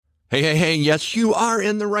Hey, yes, you are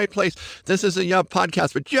in the right place. This is a Yup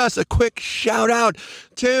podcast, but just a quick shout out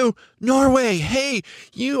to Norway. Hey,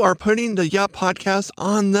 you are putting the Yup podcast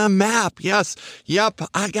on the map. Yes, Yup,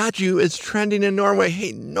 I got you. It's trending in Norway.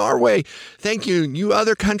 Hey, Norway, thank you. You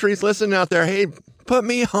other countries listening out there, hey, put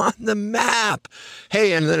me on the map.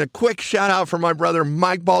 Hey, and then a quick shout out for my brother,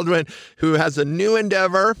 Mike Baldwin, who has a new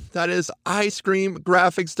endeavor. That is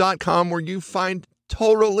icecreamgraphics.com, where you find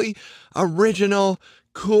totally original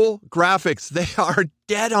cool graphics. They are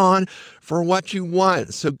dead on for what you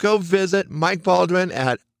want. So go visit Mike Baldwin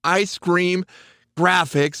at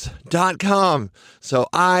icecreamgraphics.com. So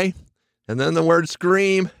and then the word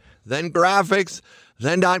scream, then graphics,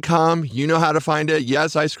 then .com. You know how to find it.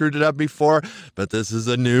 Yes, I screwed it up before, but this is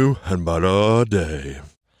a new and better day.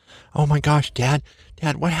 Oh my gosh, Dad,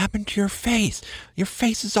 what happened to your face? Your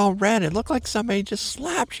face is all red. It looked like somebody just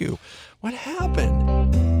slapped you. What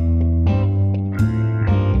happened?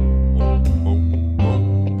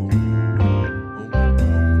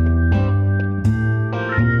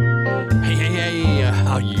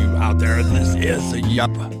 You out there, this is a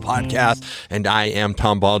Yup podcast, and I am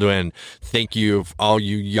Tom Baldwin. Thank you, all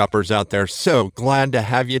you Yuppers out there. So glad to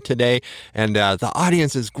have you today, and the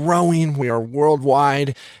audience is growing. We are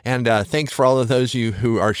worldwide, and thanks for all of those of you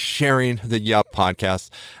who are sharing the Yup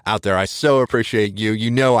podcast out there. I so appreciate you.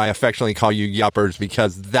 You know I affectionately call you Yuppers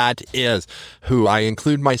because that is who I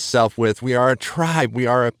include myself with. We are a tribe. We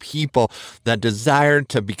are a people that desire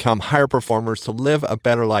to become higher performers, to live a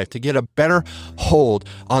better life, to get a better hold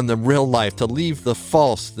on the real life, to leave the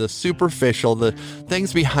false, the superficial, the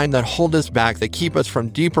things behind that hold us back, that keep us from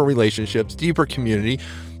deeper relationships, deeper community,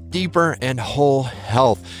 deeper and whole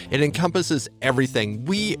health. It encompasses everything.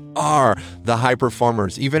 We are the high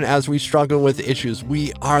performers. Even as we struggle with issues,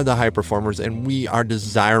 we are the high performers, and we are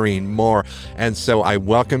desiring more. And so I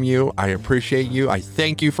welcome you. I appreciate you. I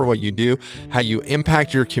thank you for what you do, how you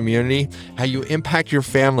impact your community, how you impact your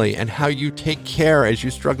family, and how you take care as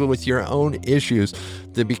you struggle with your own issues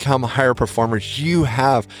to become higher performers. You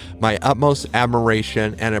have my utmost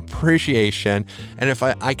admiration and appreciation. And if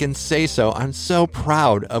I can say so, I'm so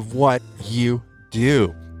proud of what you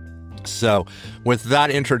do. So with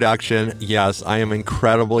that introduction, yes, I am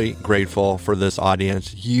incredibly grateful for this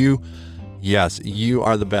audience. Yes, you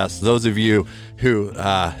are the best. Those of you who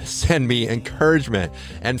send me encouragement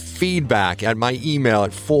and feedback at my email at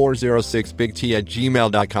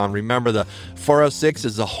 406bigt@gmail.com. Remember, the 406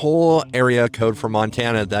 is the whole area code for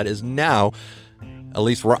Montana that is now, at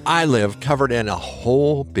least where I live, covered in a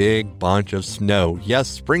whole big bunch of snow. Yes,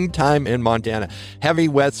 springtime in Montana. Heavy,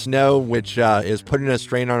 wet snow, which is putting a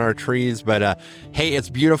strain on our trees. But hey, it's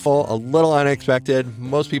beautiful, a little unexpected.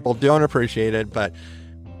 Most people don't appreciate it, but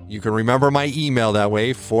you can remember my email that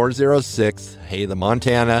way, 406, hey, the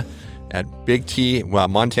Montana at Big T, well,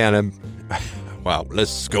 Montana, wow,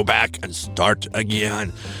 let's go back and start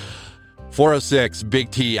again.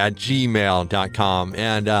 406bigt@gmail.com.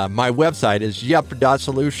 And my website is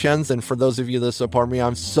yup.solutions. And for those of you that support me,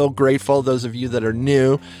 I'm so grateful. Those of you that are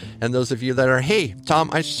new, and those of you that are, hey, Tom,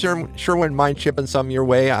 I sure wouldn't mind chipping some your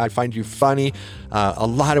way. I find you funny. A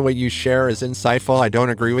lot of what you share is insightful. I don't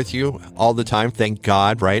agree with you all the time. Thank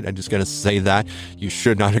God, right? I'm just going to say that. You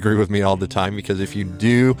should not agree with me all the time, because if you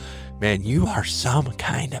do, man, you are some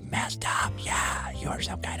kind of messed up. Yeah, you are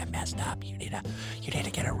some kind of messed up. You need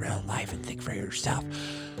to get a real life and think for yourself.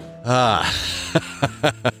 But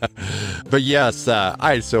yes,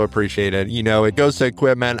 I so appreciate it. You know, it goes to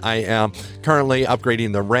equipment. I am currently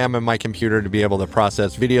upgrading the RAM in my computer to be able to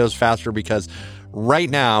process videos faster, because right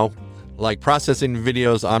now, like, processing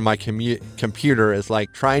videos on my computer is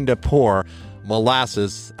like trying to pour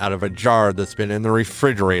molasses out of a jar that's been in the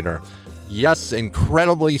refrigerator. Yes,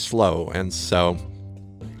 incredibly slow, and so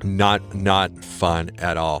not fun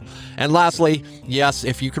at all. And lastly, yes,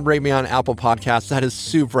 if you can rate me on Apple Podcasts, that is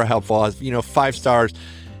super helpful. You know, 5 stars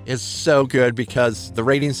is so good, because the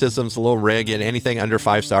rating system's a little rigged, and anything under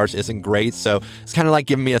 5 stars isn't great. So it's kind of like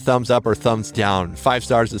giving me a thumbs up or thumbs down. 5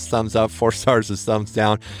 stars is thumbs up, 4 stars is thumbs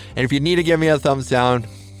down. And if you need to give me a thumbs down,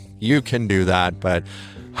 you can do that. But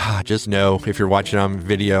just know, if you're watching on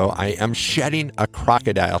video, I am shedding a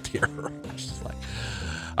crocodile tear.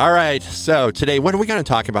 All right, so today, what are we going to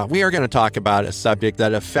talk about? We are going to talk about a subject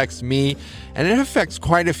that affects me and it affects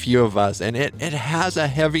quite a few of us, and it has a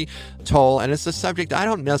heavy toll, and it's a subject I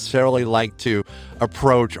don't necessarily like to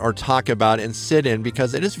approach or talk about and sit in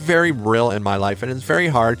because it is very real in my life, and it's very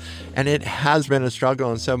hard, and it has been a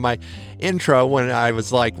struggle. And so my intro, when I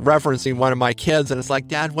was like referencing one of my kids, and it's like,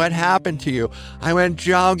 Dad, what happened to you? I went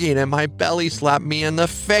jogging and my belly slapped me in the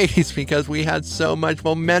face because we had so much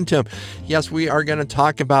momentum. Yes, we are going to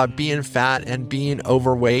talk about being fat and being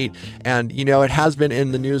overweight, and it has been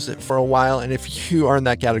in the news for a while, and if you are in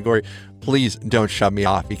that category, please don't shut me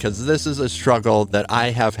off, because this is a struggle that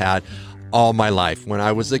I have had all my life. When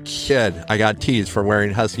I was a kid, I got teased for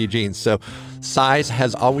wearing husky jeans. So size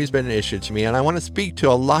has always been an issue to me. And I want to speak to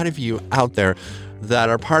a lot of you out there that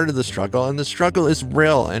are part of the struggle. And the struggle is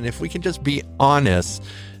real. And if we can just be honest,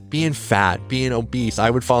 being fat, being obese, I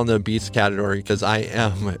would fall in the obese category because I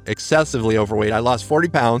am excessively overweight. I lost 40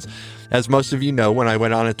 pounds, as most of you know, when I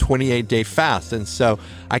went on a 28-day fast. And so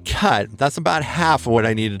I cut, that's about half of what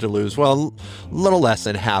I needed to lose. Well, a little less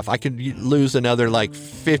than half. I could lose another like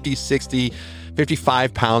 50, 60,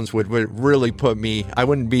 55 pounds would really put me, I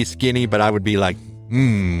wouldn't be skinny, but I would be like,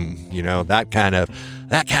 that kind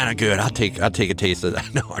of good. I'll take a taste of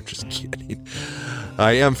that. No, I'm just kidding.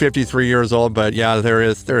 I am 53 years old, but yeah, there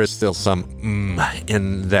is still some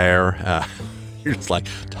in there. You're just like,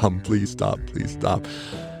 Tom, please stop.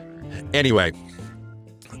 Anyway,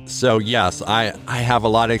 so yes, I have a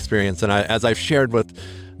lot of experience, and as I've shared with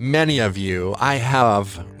many of you, I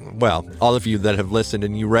have, well, all of you that have listened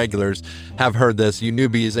and you regulars have heard this, you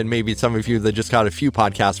newbies, and maybe some of you that just got a few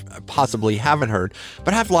podcasts possibly haven't heard,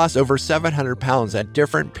 but I've lost over 700 pounds at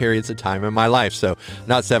different periods of time in my life. So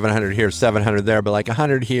not 700 here, 700 there, but like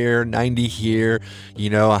 100 here, 90 here,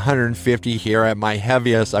 150 here. At my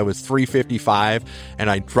heaviest, I was 355 and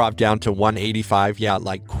I dropped down to 185. Yeah,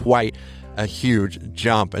 like quite a huge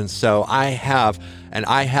jump. And so I have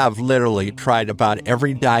literally tried about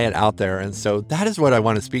every diet out there. And so that is what I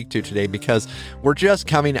want to speak to today, because we're just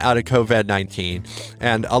coming out of COVID-19.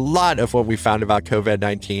 And a lot of what we found about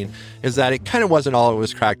COVID-19 is that it kind of wasn't all it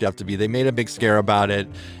was cracked up to be. They made a big scare about it.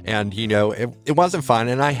 And, it wasn't fun.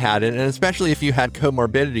 And I had it. And especially if you had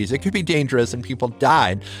comorbidities, it could be dangerous, and people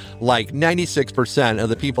died. Like 96% of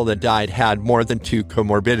the people that died had more than 2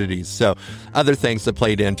 comorbidities. So other things that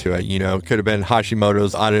played into it, could have been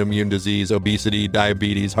Hashimoto's, autoimmune disease, obesity,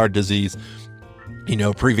 diabetes, heart disease,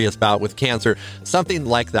 previous bout with cancer, something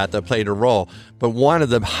like that played a role. But one of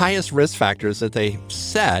the highest risk factors that they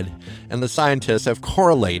said, and the scientists have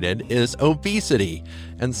correlated, is obesity.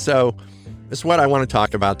 And so it's what I want to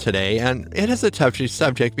talk about today. And it is a touchy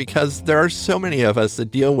subject because there are so many of us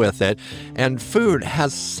that deal with it. And food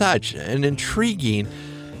has such an intriguing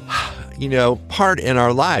part in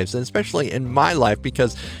our lives, and especially in my life,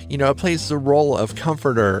 because, it plays the role of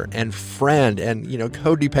comforter and friend and,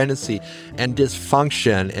 codependency and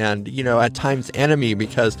dysfunction and, at times enemy,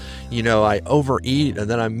 because, I overeat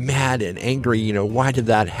and then I'm mad and angry. Why did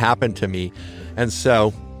that happen to me? And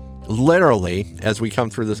so literally, as we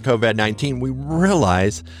come through this COVID-19, we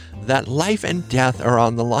realize that life and death are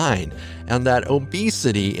on the line, and that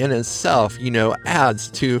obesity in itself, adds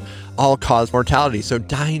to all-cause mortality. So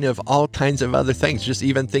dying of all kinds of other things, just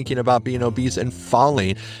even thinking about being obese and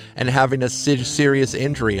falling and having a serious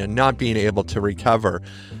injury and not being able to recover.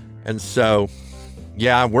 And so,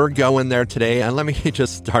 yeah, we're going there today. And let me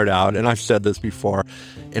just start out, and I've said this before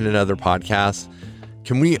in another podcast,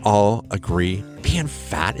 can we all agree being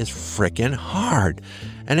fat is freaking hard?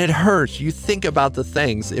 And it hurts. You think about the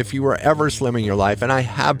things, if you were ever slim in your life, and I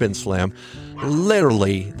have been slim,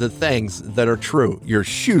 literally the things that are true. Your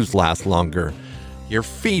shoes last longer. Your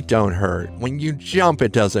feet don't hurt. When you jump,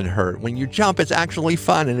 it doesn't hurt. When you jump, it's actually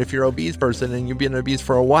fun. And if you're an obese person and you've been obese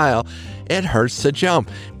for a while, it hurts to jump.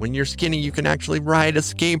 When you're skinny, you can actually ride a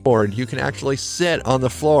skateboard. You can actually sit on the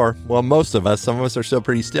floor. Well, most of us, some of us are still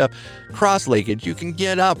pretty stiff, cross-legged. You can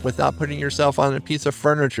get up without putting yourself on a piece of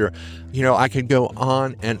furniture. I could go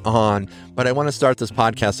on and on, but I want to start this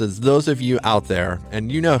podcast as those of you out there,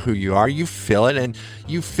 and you know who you are, you feel it, and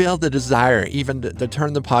you feel the desire even to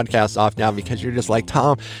turn the podcast off now because you're just like,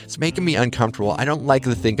 Tom, it's making me uncomfortable. I don't like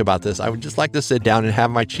to think about this. I would just like to sit down and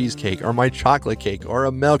have my cheesecake or my chocolate cake or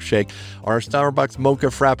a milkshake or a Starbucks mocha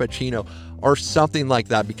frappuccino or something like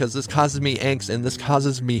that, because this causes me angst and this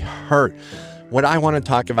causes me hurt. What I want to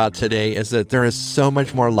talk about today is that there is so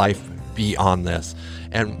much more life beyond this.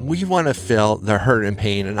 And we want to feel the hurt and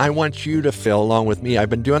pain. And I want you to feel along with me. I've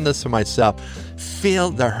been doing this for myself. Feel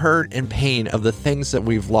the hurt and pain of the things that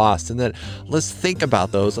we've lost. And then let's think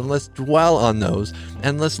about those and let's dwell on those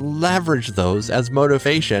and let's leverage those as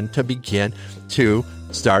motivation to begin to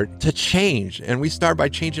start to change. And we start by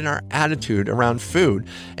changing our attitude around food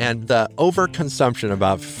and the overconsumption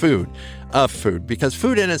of food, because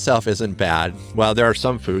food in itself isn't bad. Well, there are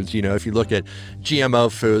some foods, if you look at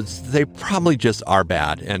GMO foods, they probably just are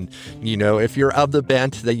bad. And, if you're of the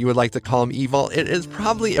bent that you would like to call them evil, it is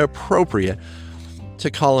probably appropriate to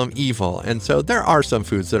call them evil. And so there are some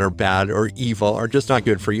foods that are bad or evil or just not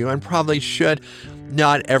good for you and probably should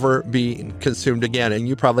not ever be consumed again. And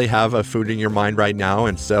you probably have a food in your mind right now.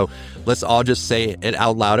 And so let's all just say it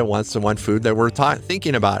out loud at once, the one food that we're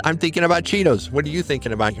thinking about. I'm thinking about Cheetos. What are you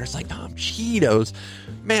thinking about? You're just like, no, Cheetos.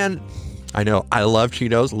 Man, I know I love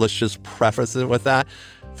Cheetos. Let's just preface it with that.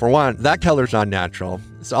 For one, that color's not natural.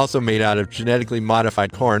 It's also made out of genetically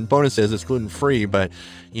modified corn. Bonus is it's gluten-free, but,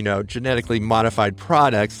 genetically modified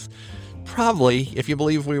products, probably, if you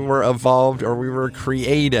believe we were evolved or we were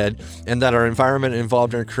created and that our environment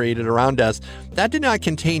evolved and created around us, that did not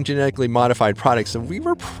contain genetically modified products. So we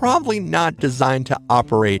were probably not designed to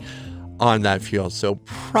operate on that fuel. So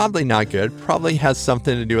probably not good. Probably has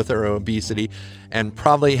something to do with our obesity and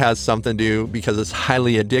probably has something to do, because it's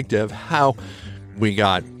highly addictive, how we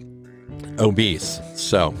got obese.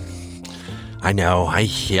 So I know I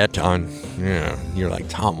hit on, you're like,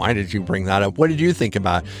 Tom, why did you bring that up? What did you think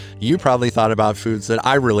about? You probably thought about foods that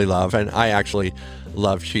I really love, and I actually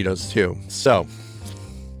love Cheetos too. So,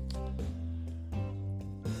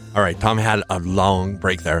 all right, Tom had a long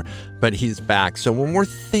break there, but he's back. So when we're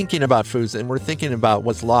thinking about foods and we're thinking about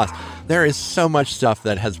what's lost, there is so much stuff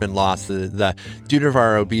that has been lost due to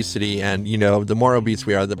our obesity. And, the more obese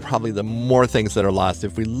we are, probably the more things that are lost.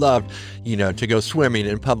 If we loved, to go swimming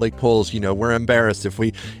in public pools, we're embarrassed.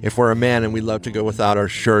 If we're a man and we love to go without our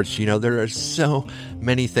shirts, there are so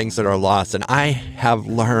many things that are lost. And I have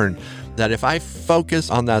learned that if I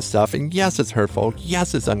focus on that stuff, and yes, it's hurtful,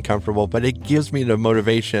 yes, it's uncomfortable, but it gives me the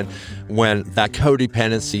motivation when that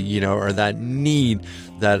codependency, or that need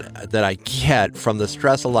that I get from the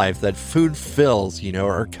stress of life that food fills,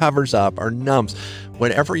 or covers up or numbs,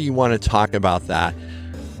 whatever you want to talk about that,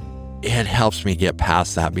 it helps me get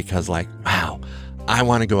past that, because wow, I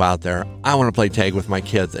want to go out there. I want to play tag with my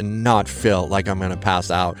kids and not feel like I'm going to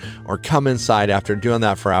pass out or come inside after doing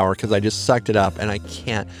that for an hour because I just sucked it up and I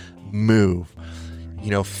can't move.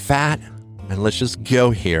 Fat, and let's just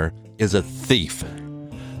go here, is a thief.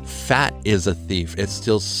 Fat is a thief. It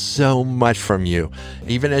steals so much from you.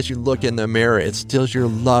 Even as you look in the mirror, it steals your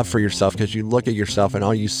love for yourself, because you look at yourself and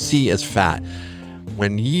all you see is fat.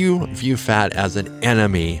 When you view fat as an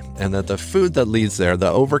enemy, and that the food that leads there,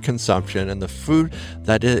 the overconsumption and the food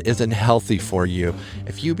that isn't healthy for you,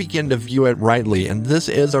 if you begin to view it rightly, and this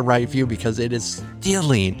is a right view because it is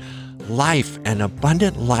stealing life and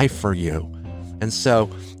abundant life for you. And so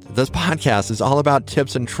this podcast is all about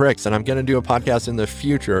tips and tricks, and I'm going to do a podcast in the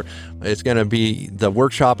future. It's going to be the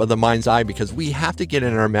workshop of the mind's eye, because we have to get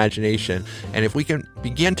in our imagination. And if we can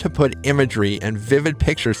begin to put imagery and vivid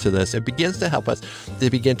pictures to this, it begins to help us to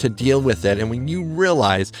begin to deal with it. And when you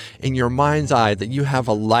realize in your mind's eye that you have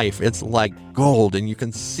a life, it's like gold and you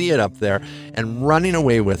can see it up there, and running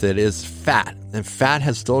away with it is fat. And fat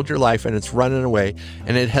has stolen your life and it's running away,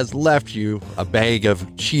 and it has left you a bag of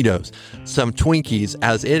Cheetos, some Twinkies,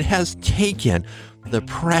 as it has taken the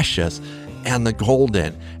precious and the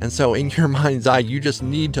golden. And so in your mind's eye, you just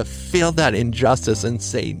need to feel that injustice and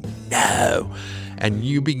say no. And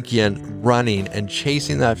you begin running and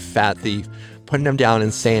chasing that fat thief, putting him down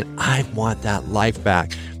and saying, I want that life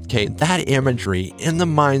back. Okay, that imagery in the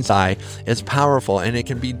mind's eye is powerful, and it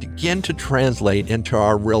can begin to translate into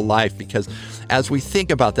our real life, because as we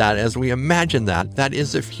think about that, as we imagine that, that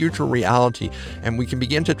is a future reality, and we can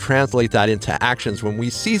begin to translate that into actions when we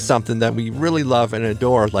see something that we really love and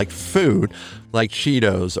adore, like food, like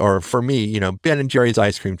Cheetos, or for me, Ben & Jerry's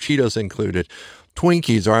ice cream, Cheetos included,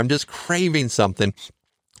 Twinkies, or I'm just craving something.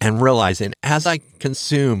 And realizing as I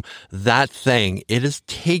consume that thing, it is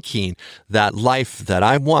taking that life that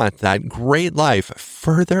I want, that great life,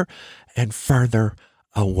 further and further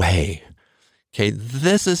away. Okay,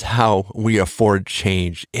 this is how we afford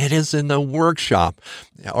change. It is in the workshop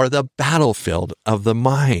or the battlefield of the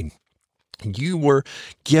mind. You were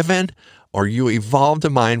given, or you evolved a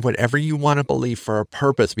mind, whatever you want to believe, for a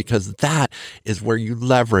purpose, because that is where you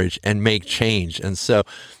leverage and make change. And so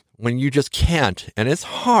when you just can't, and it's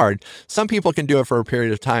hard, some people can do it for a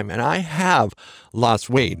period of time. And I have lost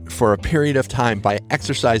weight for a period of time by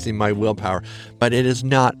exercising my willpower, but it is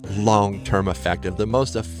not long-term effective. The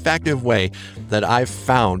most effective way that I've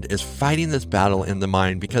found is fighting this battle in the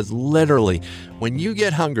mind, because literally when you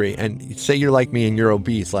get hungry, and say you're like me and you're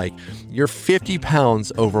obese, like you're 50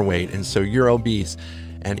 pounds overweight, and so you're obese,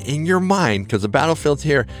 And in your mind, because the battlefield's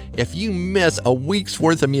here, if you miss a week's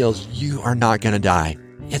worth of meals, you are not going to die.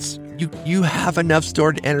 You have enough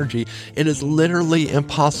stored energy. It is literally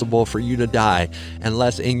impossible for you to die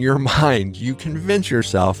unless in your mind you convince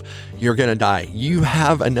yourself you're going to die. You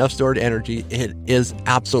have enough stored energy. It is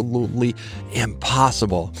absolutely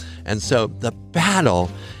impossible. And so the battle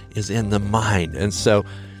is in the mind. And so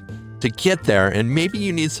to get there, and maybe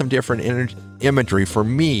you need some different imagery. For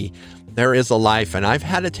me, there is a life, and I've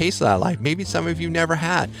had a taste of that life. Maybe some of you never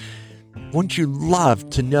had. Wouldn't you love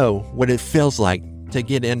to know what it feels like to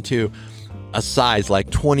get into a size like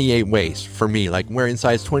 28 waist for me, like wearing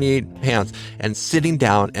size 28 pants and sitting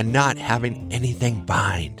down and not having anything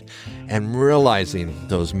bind and realizing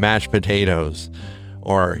those mashed potatoes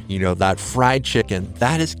or, that fried chicken,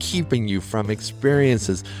 that is keeping you from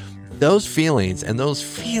experiences. Those feelings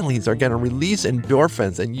are going to release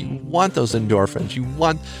endorphins, and you want those endorphins. You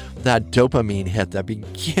want that dopamine hit that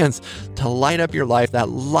begins to light up your life,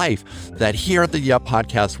 that here at the Yup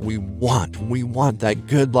Podcast, we want that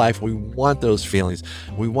good life. We want those feelings.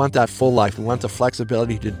 We want that full life. We want the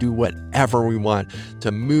flexibility to do whatever we want,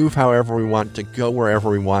 to move however we want, to go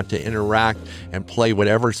wherever we want, to interact and play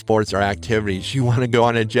whatever sports or activities. You want to go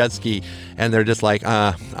on a jet ski and they're just like,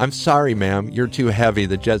 I'm sorry, ma'am, you're too heavy.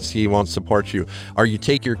 The jet ski won't support you. Or you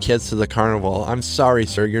take your kids to the carnival. I'm sorry,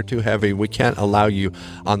 sir, you're too heavy. We can't allow you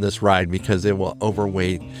on this ride because it will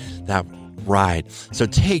overweight that ride. So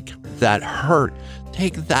take that hurt,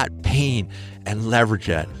 take that pain and leverage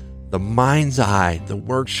it. The mind's eye, the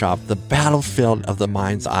workshop, the battlefield of the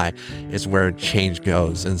mind's eye is where change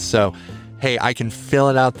goes. And so, hey, I can feel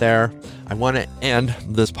it out there. I want to end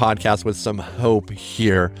this podcast with some hope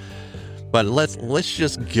here. But let's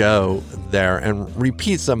just go there and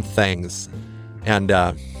repeat some things. And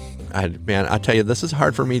I tell you, this is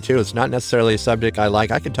hard for me too. It's not necessarily a subject I like.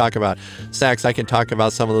 I can talk about sex. I can talk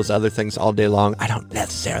about some of those other things all day long. I don't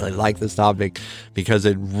necessarily like this topic because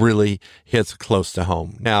it really hits close to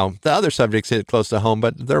home. Now, the other subjects hit close to home,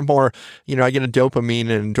 but they're more, I get a dopamine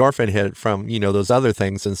and endorphin hit from, those other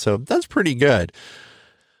things. And so that's pretty good.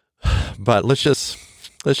 But let's just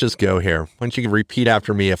go here. Why don't you repeat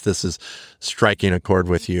after me if this is striking a chord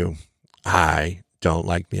with you? I don't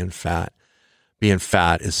like being fat. Being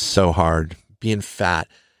fat is so hard. Being fat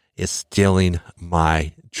is stealing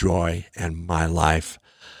my joy and my life.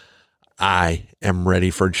 I am ready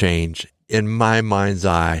for change. In my mind's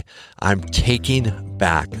eye, I'm taking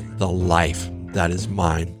back the life that is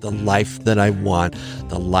mine, the life that I want,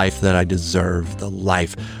 the life that I deserve, the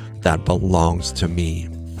life that belongs to me.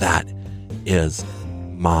 That is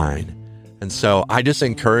mine. And so I just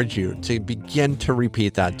encourage you to begin to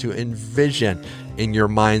repeat that, to envision in your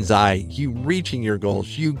mind's eye, you reaching your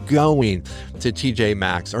goals, you going to TJ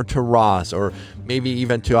Maxx or to Ross or maybe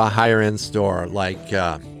even to a higher end store like,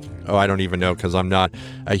 I don't even know because I'm not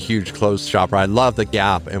a huge clothes shopper. I love the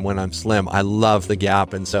Gap. And when I'm slim, I love the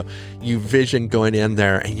Gap. And so you vision going in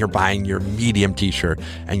there and you're buying your medium t-shirt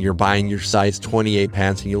and you're buying your size 28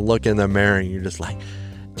 pants and you look in the mirror and you're just like,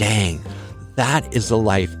 dang, that is the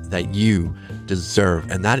life that you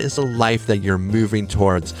deserve. And that is the life that you're moving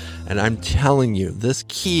towards. And I'm telling you, this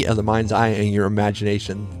key of the mind's eye and your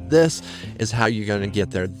imagination, this is how you're going to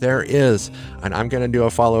get there. There is, and I'm going to do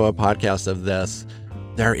a follow-up podcast of this,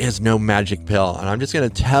 there is no magic pill. And I'm just going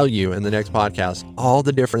to tell you in the next podcast all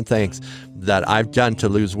the different things that I've done to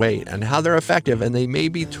lose weight and how they're effective. And they may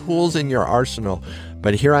be tools in your arsenal,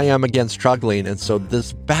 but here I am again struggling. And so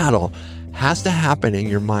this battle has to happen in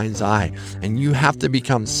your mind's eye. And you have to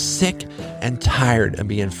become sick and tired of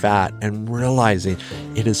being fat and realizing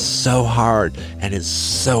it is so hard and it's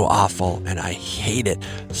so awful and I hate it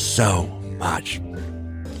so much.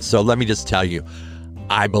 So let me just tell you,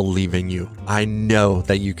 I believe in you. I know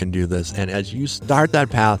that you can do this. And as you start that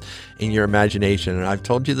path in your imagination, and I've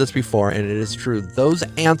told you this before, and it is true, those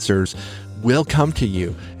answers will come to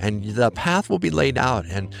you and the path will be laid out.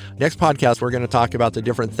 And next podcast, we're going to talk about the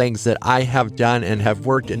different things that I have done and have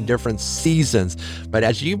worked in different seasons. But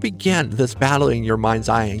as you begin this battle in your mind's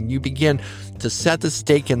eye and you begin to set the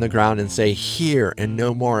stake in the ground and say here and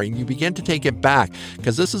no more, and you begin to take it back,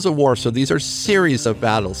 because this is a war. So these are series of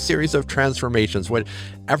battles, series of transformations,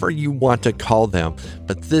 whatever you want to call them.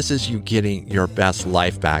 But this is you getting your best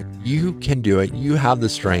life back. You can do it. You have the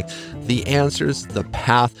strength, the answers, the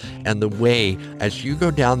path, and the way as you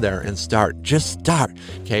go down there and start. Just start,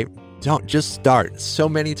 okay? Don't just start. So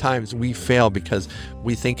many times we fail because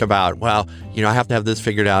we think about, well, I have to have this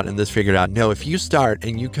figured out and this figured out. No, if you start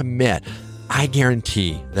and you commit, I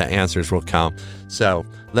guarantee the answers will come. So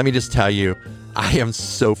let me just tell you, I am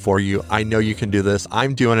so for you. I know you can do this.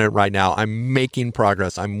 I'm doing it right now. I'm making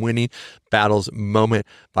progress. I'm winning battles moment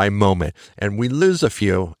by moment. And we lose a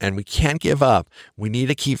few and we can't give up. We need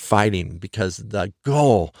to keep fighting because the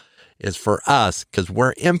goal is for us, because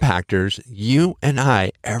we're impactors. You and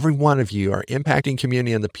I, every one of you are impacting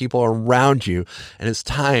community and the people around you. And it's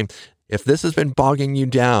time. If this has been bogging you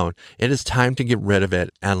down, it is time to get rid of it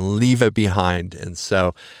and leave it behind. And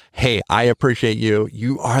so, hey, I appreciate you.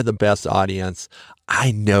 You are the best audience.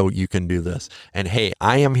 I know you can do this. And hey,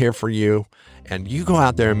 I am here for you. And you go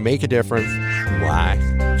out there and make a difference. Why?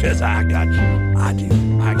 Because I got you. I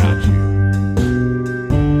do. I got you.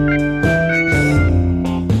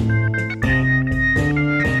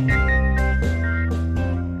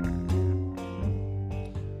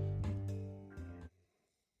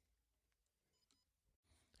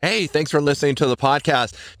 Hey, thanks for listening to the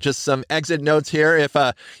podcast. Just some exit notes here. If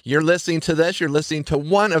you're listening to this, you're listening to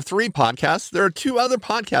one of 3 podcasts. There are 2 other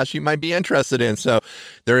podcasts you might be interested in. So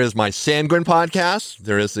there is my Sanguine podcast,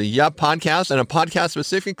 there is the Yup podcast, and a podcast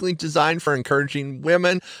specifically designed for encouraging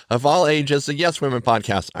women of all ages, the Yes Women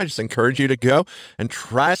podcast. I just encourage you to go and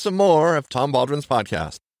try some more of Tom Baldwin's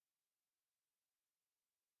podcast.